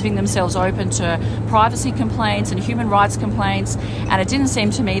potentially leaving themselves open to privacy complaints and human rights complaints. And it didn't seem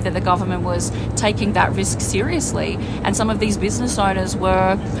to me that the government was taking that risk seriously. And some of these business owners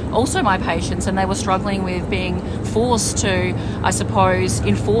were also my patients, and they were struggling with being forced to, I suppose,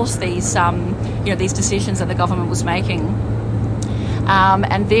 enforce these, these decisions that the government was making.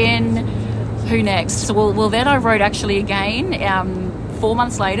 And then who next? So, then I wrote actually again 4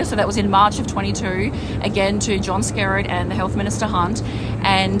 months later, so that was in March of 22, again to John Skerritt and the Health Minister Hunt,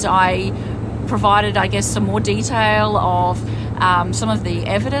 and I provided, I guess, some more detail of some of the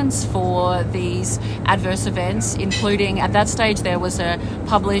evidence for these adverse events, including at that stage there was a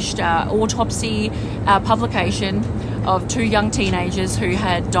published autopsy publication of 2 young teenagers who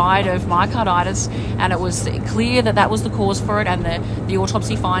had died of myocarditis, and it was clear that that was the cause for it, and the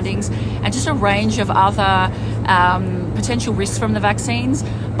autopsy findings, and just a range of other potential risks from the vaccines.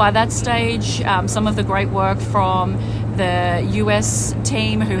 By that stage, some of the great work from the US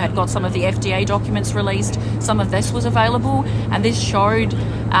team who had got some of the FDA documents released, some of this was available, and this showed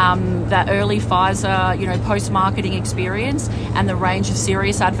that early Pfizer, post-marketing experience and the range of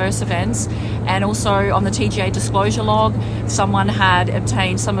serious adverse events. And also on the TGA disclosure log, someone had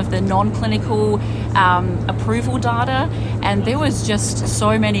obtained some of the non-clinical approval data, and there was just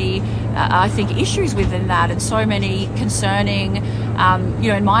so many, I think, issues within that, and so many concerning,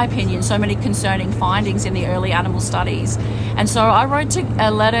 in my opinion, so many concerning findings in the early animal studies. And so I wrote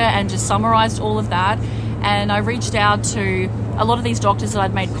a letter and just summarised all of that, and I reached out to a lot of these doctors that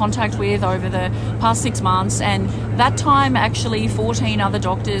I'd made contact with over the past 6 months, and that time actually 14 other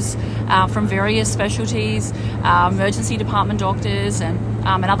doctors from various specialties, emergency department doctors and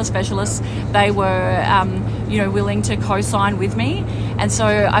other specialists, they were willing to co-sign with me. And so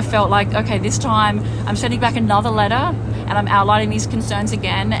I felt like, okay, this time I'm sending back another letter and I'm outlining these concerns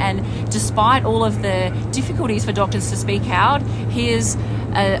again, and despite all of the difficulties for doctors to speak out, here's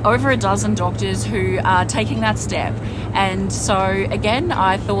over a dozen doctors who are taking that step. And so again,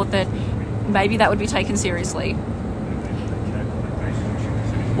 I thought that maybe that would be taken seriously.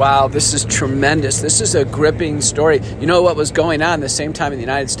 Wow, this is tremendous. This is a gripping story. You know what was going on the same time in the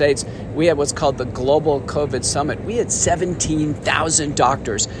United States? We had what's called the Global COVID Summit. We had 17,000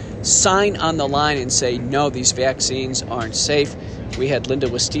 doctors sign on the line and say, no, these vaccines aren't safe. We had Linda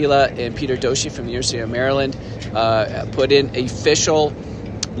Westila and Peter Doshi from the University of Maryland put in official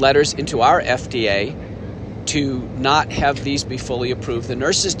letters into our FDA to not have these be fully approved. The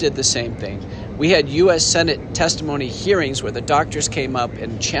nurses did the same thing. We had U.S. Senate testimony hearings where the doctors came up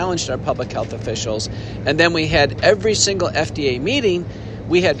and challenged our public health officials. And then we had every single FDA meeting,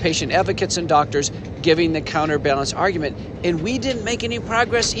 we had patient advocates and doctors giving the counterbalance argument. And we didn't make any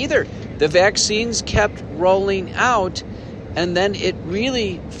progress either. The vaccines kept rolling out, and then it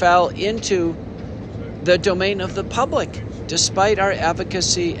really fell into the domain of the public, despite our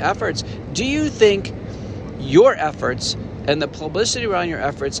advocacy efforts. Do you think your efforts and the publicity around your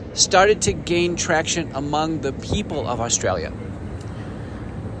efforts started to gain traction among the people of Australia?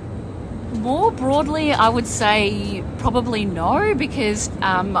 More broadly, I would say probably no, because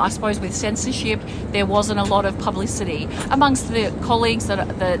I suppose with censorship, there wasn't a lot of publicity amongst the colleagues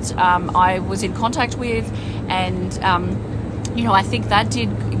that I was in contact with, and I think that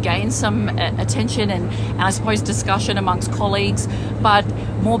did gain some attention and I suppose discussion amongst colleagues. But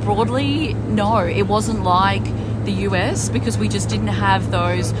more broadly, no, it wasn't like the US, because we just didn't have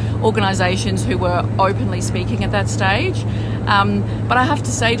those organisations who were openly speaking at that stage. But I have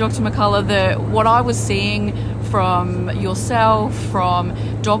to say, Dr. McCullough, that what I was seeing from yourself, from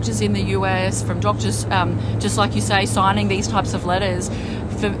doctors in the US, from doctors, just like you say, signing these types of letters,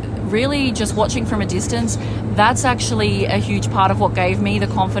 for really just watching from a distance, that's actually a huge part of what gave me the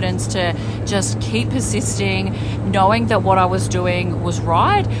confidence to just keep persisting, knowing that what I was doing was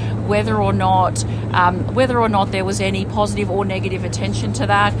right, whether or not there was any positive or negative attention to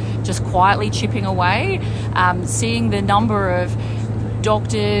that, just quietly chipping away, seeing the number of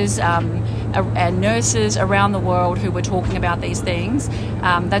doctors, and nurses around the world who were talking about these things.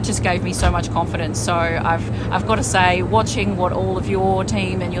 That just gave me so much confidence. So I've got to say, watching what all of your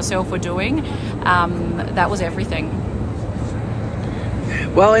team and yourself were doing, that was everything.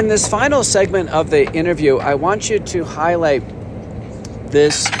 Well, in this final segment of the interview, I want you to highlight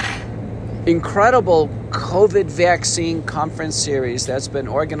this incredible COVID vaccine conference series that's been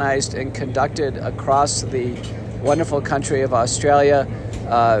organized and conducted across the wonderful country of Australia.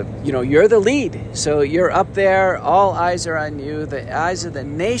 You're the lead, so you're up there. All eyes are on you. The eyes of the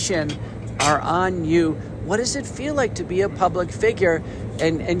nation are on you. What does it feel like to be a public figure?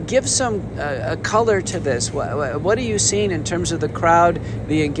 And give some color to this. What are you seeing in terms of the crowd,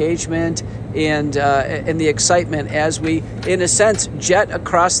 the engagement, and the excitement as we, in a sense, jet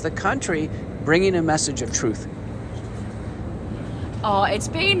across the country, bringing a message of truth? Oh, it's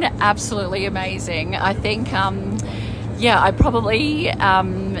been absolutely amazing. I think, I probably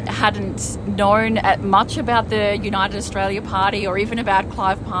hadn't known much about the United Australia Party or even about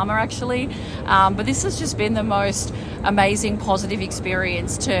Clive Palmer, actually. But this has just been the most amazing, positive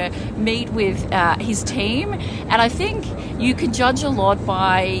experience to meet with his team. And I think you can judge a lot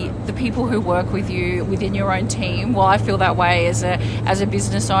by the people who work with you within your own team. Well, I feel that way as a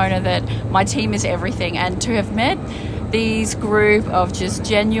business owner, that my team is everything. And to have met these group of just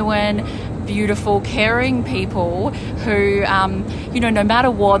genuine, beautiful, caring people who, no matter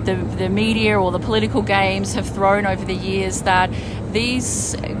what the media or the political games have thrown over the years, that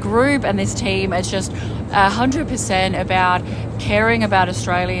this group and this team is just 100% about caring about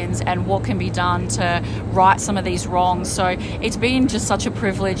Australians and what can be done to right some of these wrongs. So it's been just such a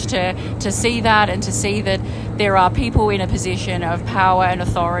privilege to see that, and to see that there are people in a position of power and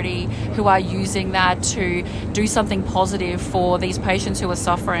authority who are using that to do something positive for these patients who are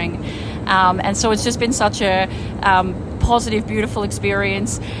suffering. And so it's just been such a positive, beautiful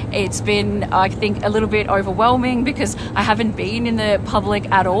experience. It's been, I think, a little bit overwhelming because I haven't been in the public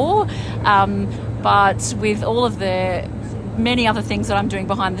at all. But with all of the many other things that I'm doing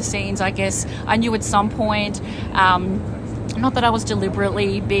behind the scenes, I guess I knew at some point, not that I was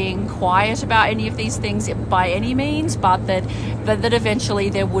deliberately being quiet about any of these things by any means, but that eventually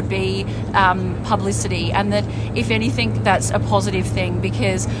there would be publicity, and that if anything, that's a positive thing,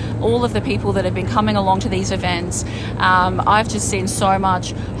 because all of the people that have been coming along to these events, I've just seen so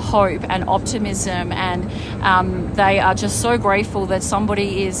much hope and optimism, and they are just so grateful that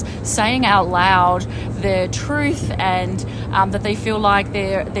somebody is saying out loud the truth, and that they feel like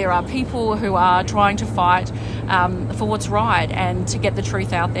there are people who are trying to fight for what's right and to get the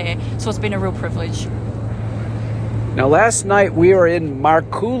truth out there. So it's been a real privilege. Now, last night we were in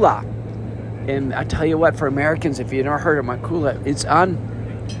McCullough, and I tell you what, for Americans, if you've never heard of McCullough, it's on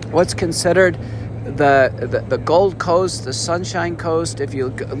what's considered the Gold Coast, the Sunshine Coast. If you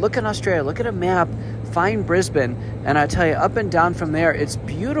look in Australia, look at a map, find Brisbane, and I tell you, up and down from there, it's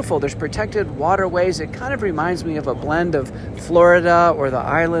beautiful. There's protected waterways. It kind of reminds me of a blend of Florida or the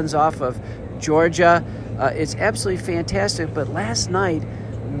islands off of Georgia. It's absolutely fantastic. But last night,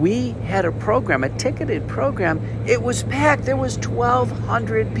 we had a program, a ticketed program. It was packed. There was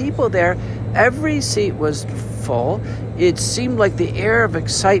 1,200 people there. Every seat was full. It seemed like the air of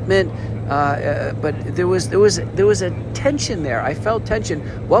excitement, but there was a tension there. I felt tension.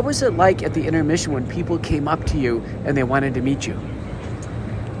 What was it like at the intermission when people came up to you and they wanted to meet you?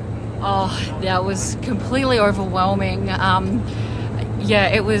 Oh, that was completely overwhelming. Yeah,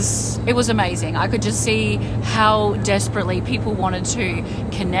 it was amazing. I could just see how desperately people wanted to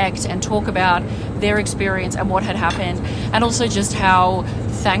connect and talk about their experience and what had happened, and also just how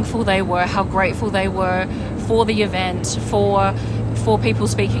thankful they were, how grateful they were for the event, for people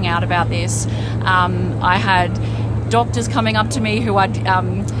speaking out about this. I had doctors coming up to me who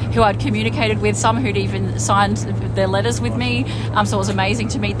I'd communicated with, some who'd even signed their letters with me, so it was amazing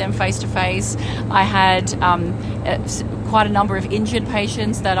to meet them face to face. I had quite a number of injured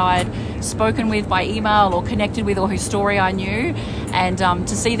patients that I'd spoken with by email or connected with, or whose story I knew, and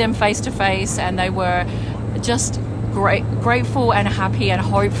to see them face to face, and they were just grateful and happy and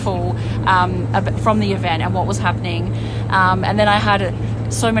hopeful from the event and what was happening. And then I had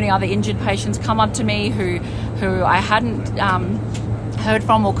so many other injured patients come up to me who I hadn't heard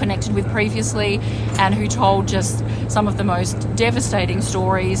from or connected with previously, and who told just some of the most devastating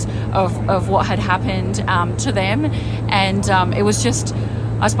stories of what had happened to them. And it was just,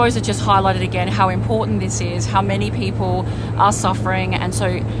 I suppose it just highlighted again how important this is, how many people are suffering, and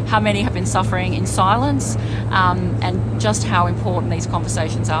so how many have been suffering in silence, and just how important these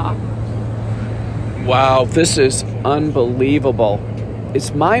conversations are. Wow, this is unbelievable.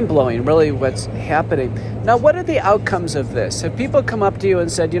 It's mind-blowing, really, what's happening. Now, what are the outcomes of this? Have people come up to you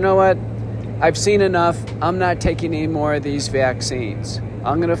and said, you know what, I've seen enough. I'm not taking any more of these vaccines.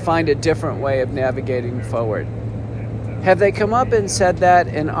 I'm going to find a different way of navigating forward. Have they come up and said that?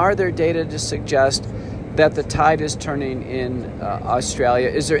 And are there data to suggest that the tide is turning in Australia?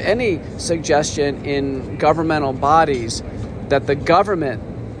 Is there any suggestion in governmental bodies that the government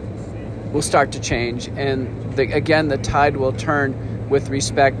will start to change and again the tide will turn with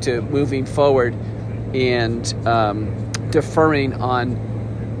respect to moving forward and deferring on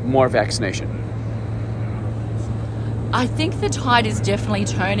more vaccination? I think the tide is definitely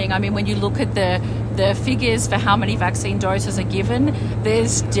turning. I mean, when you look at the figures for how many vaccine doses are given,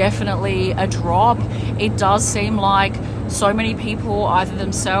 there's definitely a drop. It does seem like so many people either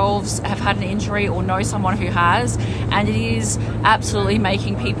themselves have had an injury or know someone who has, and it is absolutely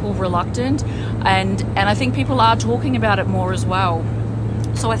making people reluctant. And I think people are talking about it more as well.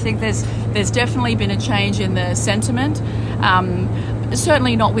 So I think there's definitely been a change in the sentiment.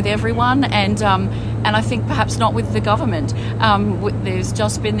 Certainly not with everyone, and I think perhaps not with the government. There's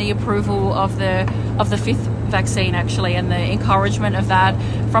just been the approval of the fifth vaccine, actually, and the encouragement of that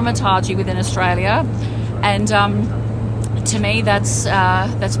from ATAGI within Australia. And to me, that's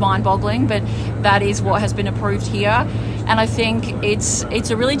mind-boggling, but that is what has been approved here. And I think it's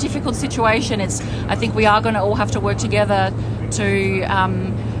a really difficult situation. I think we are going to all have to work together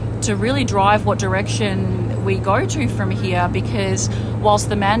to really drive what direction we go to from here, because whilst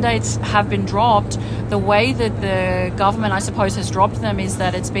the mandates have been dropped, the way that the government, I suppose, has dropped them is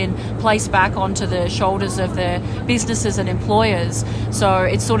that it's been placed back onto the shoulders of the businesses and employers. So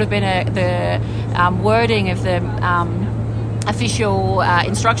it's sort of been the wording of the official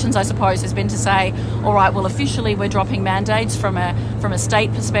instructions, I suppose, has been to say, all right, well, officially we're dropping mandates from a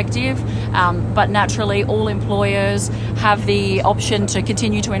state perspective, but naturally all employers have the option to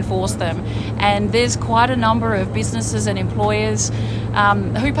continue to enforce them. And there's quite a number of businesses and employers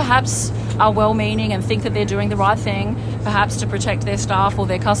who perhaps are well-meaning and think that they're doing the right thing, perhaps to protect their staff or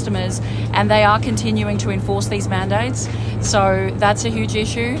their customers, and they are continuing to enforce these mandates. So that's a huge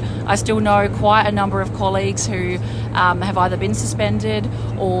issue. I still know quite a number of colleagues who have either been suspended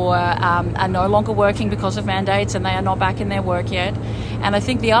or are no longer working because of mandates, and they are not back in their work yet. And I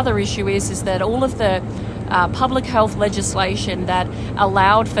think the other issue is that all of the public health legislation that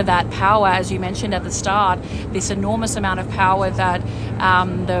allowed for that power, as you mentioned at the start, this enormous amount of power that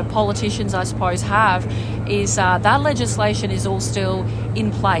the politicians, I suppose, have, is that legislation is all still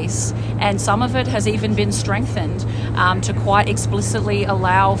in place, and some of it has even been strengthened to quite explicitly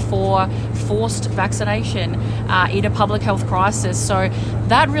allow for forced vaccination in a public health crisis. So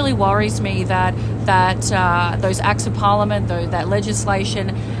that really worries me that those acts of parliament, that legislation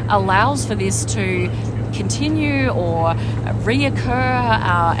allows for this to continue or reoccur,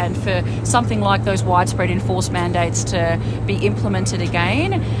 and for something like those widespread enforced mandates to be implemented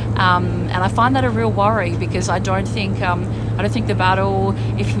again. And I find that a real worry, because I don't think the battle,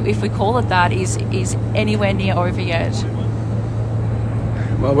 if we call it that, is anywhere near over yet.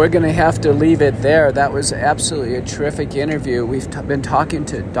 Well, we're going to have to leave it there. That was absolutely a terrific interview. We've been talking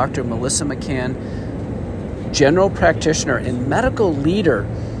to Dr. Melissa McCann, general practitioner and medical leader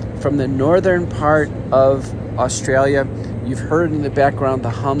from the northern part of Australia. You've heard in the background the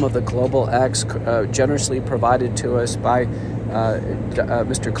hum of the Global X, generously provided to us by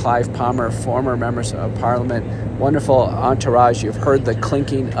Mr. Clive Palmer, former members of Parliament. Wonderful entourage. You've heard the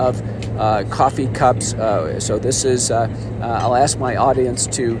clinking of coffee cups. So this is, I'll ask my audience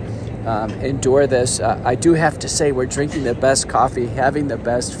to endure this. I do have to say, we're drinking the best coffee, having the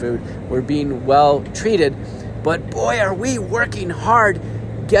best food. We're being well treated. But boy, are we working hard,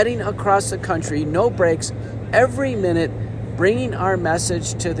 getting across the country, no breaks, every minute, bringing our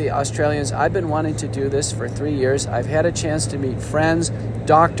message to the Australians. I've been wanting to do this for 3 years. I've had a chance to meet friends,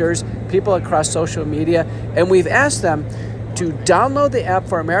 doctors, people across social media, and we've asked them to download the app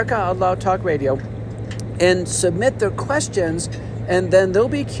for America Out Loud Talk Radio and submit their questions, and then they'll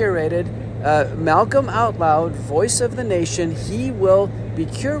be curated. Malcolm Out Loud, voice of the nation, he will be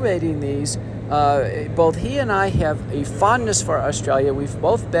curating these. Both he and I have a fondness for Australia. We've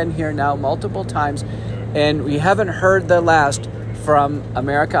both been here now multiple times, and we haven't heard the last from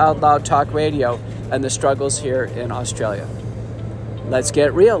America Out Loud Talk Radio and the struggles here in Australia. Let's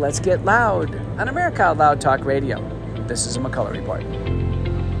get real, let's get loud on America Out Loud Talk Radio. This is a McCullough Report.